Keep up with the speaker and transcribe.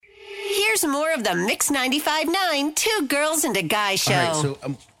here's more of the Mix 95.9 Two Girls and a Guy show. All right, so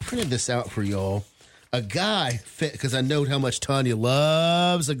I'm printing this out for y'all. A guy, because I know how much Tanya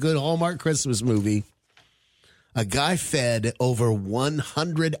loves a good Hallmark Christmas movie. A guy fed over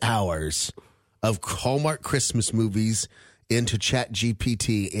 100 hours of Hallmark Christmas movies into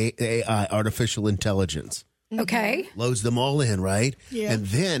ChatGPT, AI, artificial intelligence. Okay. Loads them all in, right? Yeah. And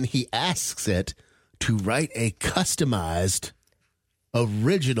then he asks it to write a customized,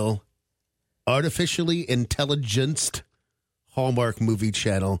 original, artificially intelligenced Hallmark movie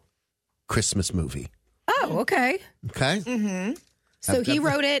channel Christmas movie. Oh, okay. Okay? Mm-hmm. So he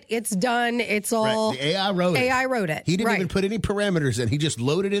wrote it. It's done. It's all. Right. The AI wrote it. AI wrote it. He didn't right. even put any parameters in. He just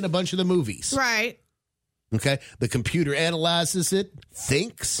loaded in a bunch of the movies. Right. Okay? The computer analyzes it,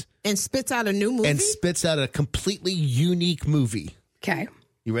 thinks, And spits out a new movie? and spits out a completely unique movie. Okay.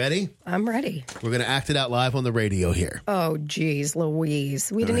 You ready? I'm ready. We're going to act it out live on the radio here. Oh, geez,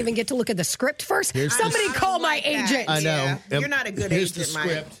 Louise. We didn't even get to look at the script first. Somebody I call don't my like that. agent. I know. Yeah. You're not a good Here's agent, the Mike.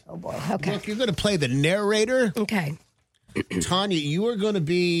 script. Oh, boy. Okay. Look, you're going to play the narrator. Okay. Tanya, you are going to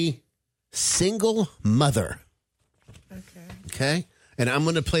be single mother. Okay? And I'm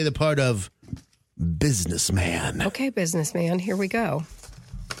going to play the part of businessman. Okay, businessman. Here we go.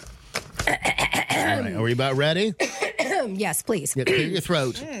 All right, are we about ready? Yes, please. Clear your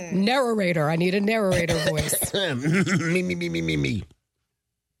throat. Narrator. I need a narrator voice. me.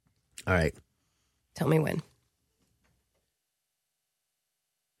 All right. Tell me when.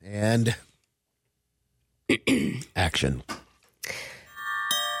 And action.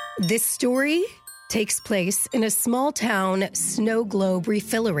 This story takes place in a small town snow globe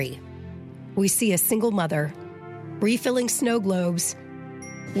refillery. We see a single mother refilling snow globes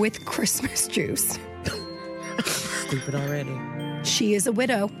with Christmas juice. Stupid already. She is a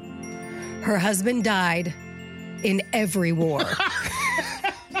widow. Her husband died in every war.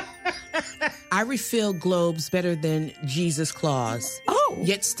 I refill globes better than Jesus Claus. Oh.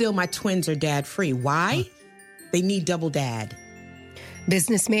 Yet still my twins are dad-free. Why? They need double dad.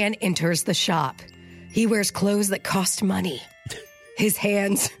 Businessman enters the shop. He wears clothes that cost money. His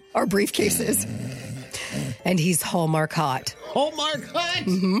hands are briefcases. And he's Hallmark hot. Hallmark hot?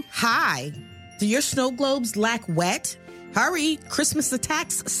 Mm-hmm. Hi. Do your snow globes lack wet? Hurry, Christmas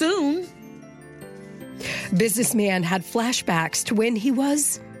attacks soon. Businessman had flashbacks to when he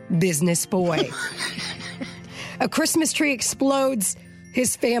was business boy. A Christmas tree explodes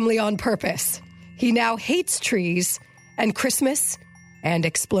his family on purpose. He now hates trees and Christmas and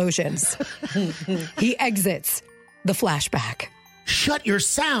explosions. He exits the flashback. Shut your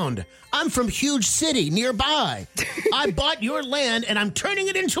sound. I'm from huge city nearby. I bought your land and I'm turning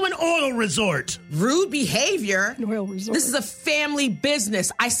it into an oil resort. Rude behavior. An oil resort. This is a family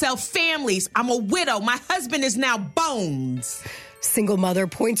business. I sell families. I'm a widow. My husband is now Bones. Single mother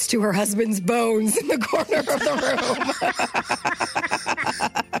points to her husband's bones in the corner of the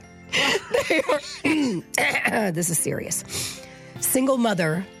room. This is serious. Single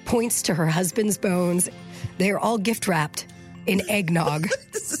mother points to her husband's bones. They are all gift wrapped in eggnog.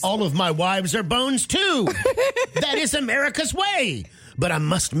 All of my wives are bones too. That is America's way. But I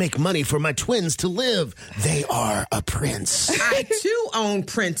must make money for my twins to live. They are a prince. I too own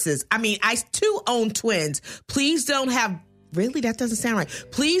princes. I too own twins. Please don't have... Really? That doesn't sound right.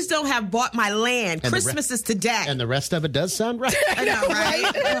 Please don't have bought my land. And Christmas is today. And the rest of it does sound right. I know,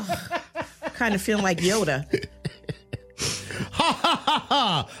 right? Kind of feeling like Yoda. Ha ha ha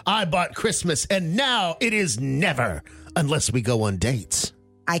ha! I bought Christmas and now it is never unless we go on dates.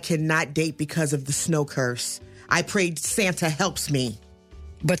 I cannot date because of the snow curse. I prayed Santa helps me.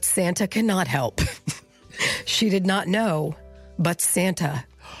 But Santa cannot help. She did not know, but Santa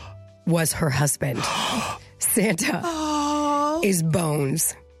was her husband. Santa is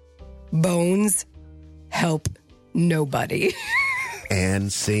Bones. Bones help nobody.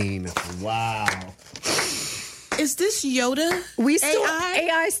 And scene. Wow. Is this Yoda?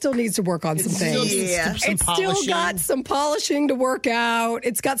 AI still needs to work on some things. Yeah. Some It's still got some polishing to work out.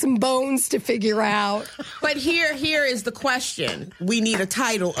 It's got some bones to figure out. But here is the question. We need a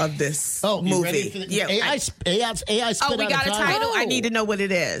title of this Oh, movie. you ready for the, AI spit we out got a title. Oh. I need to know what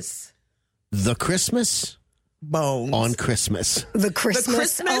it is. The Christmas Bones. on Christmas. The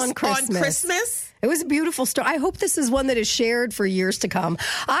Christmas, on Christmas. It was a beautiful story. I hope this is one that is shared for years to come.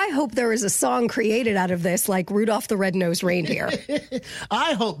 I hope there is a song created out of this, like Rudolph the Red-Nosed Reindeer.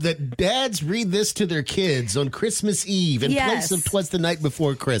 I hope that dads read this to their kids on Christmas Eve in Yes. place of 'Twas the Night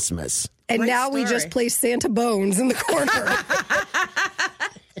Before Christmas. And Great now we story. just place Santa Bones in the corner.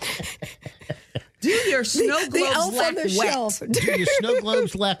 Do your snow globes the elf lack on the wet? shelf. Do your snow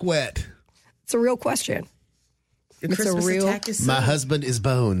globes lack wet? It's a real question. The It's a Christmas real- attack is My soon. husband is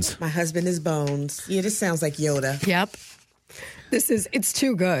Bones. My husband is Bones. Yeah, this sounds like Yoda. Yep. It's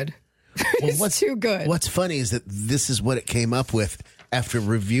too good. It's too good. What's funny is that this is what it came up with after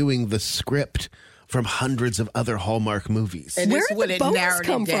reviewing the script from hundreds of other Hallmark movies. And Where this did would the it bones narrowed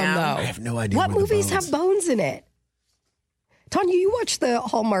come it from, down. though? I have no idea. What where the movies bones- have bones in it? Tanya, you watch the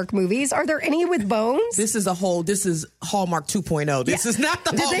Hallmark movies. Are there any with bones? This is Hallmark 2.0. This is not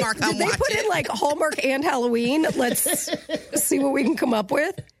the Hallmark I'm Did they watching. put in like Hallmark and Halloween? Let's see what we can come up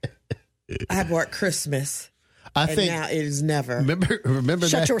with. I bought Christmas. I And think. now it is never. Remember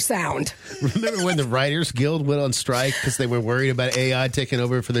Shut that? your sound. Remember when the Writers Guild went on strike because they were worried about AI taking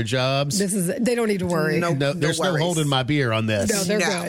over for their jobs? They don't need to worry. No. No, there's no worries. holding my beer on this. No, they're No. good.